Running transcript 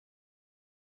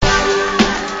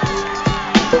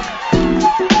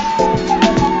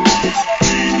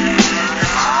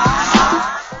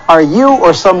Are you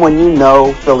or someone you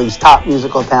know Philly's top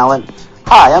musical talent?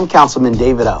 Hi, I'm Councilman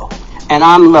David Oh. And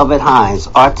I'm Lovett Hines,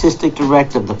 Artistic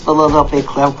Director of the Philadelphia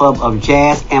Club of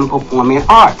Jazz and Performing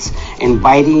Arts,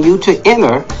 inviting you to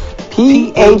enter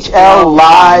PHL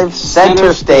Live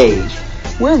Center Stage.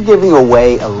 We're giving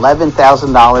away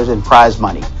 $11,000 in prize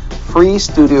money, free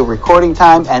studio recording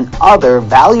time, and other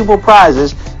valuable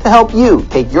prizes to help you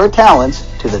take your talents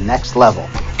to the next level.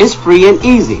 It's free and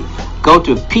easy. Go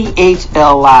to phlive.org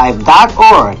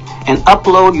and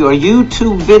upload your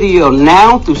YouTube video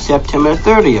now through September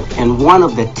 30th in one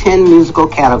of the 10 musical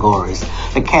categories.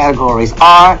 The categories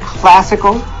are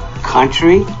classical,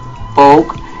 country, folk,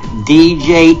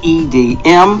 DJ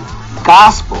EDM,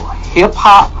 gospel,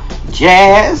 hip-hop,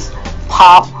 jazz,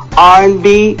 pop,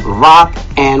 R&B, rock,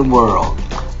 and world.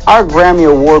 Our Grammy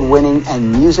Award-winning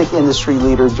and music industry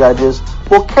leader judges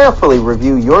will carefully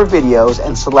review your videos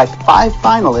and select 5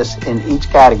 finalists in each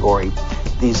category.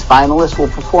 These finalists will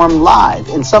perform live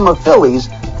in some of Philly's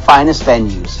finest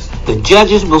venues. The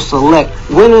judges will select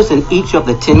winners in each of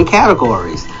the 10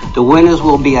 categories. The winners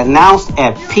will be announced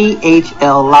at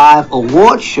PHL Live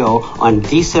Award Show on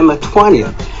December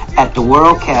 20th at the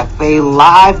World Cafe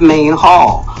Live Main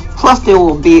Hall. Plus, there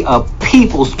will be a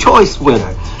People's Choice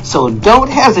winner. So don't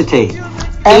hesitate.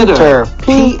 Enter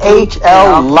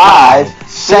PHL Live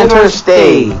Center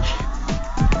Stage.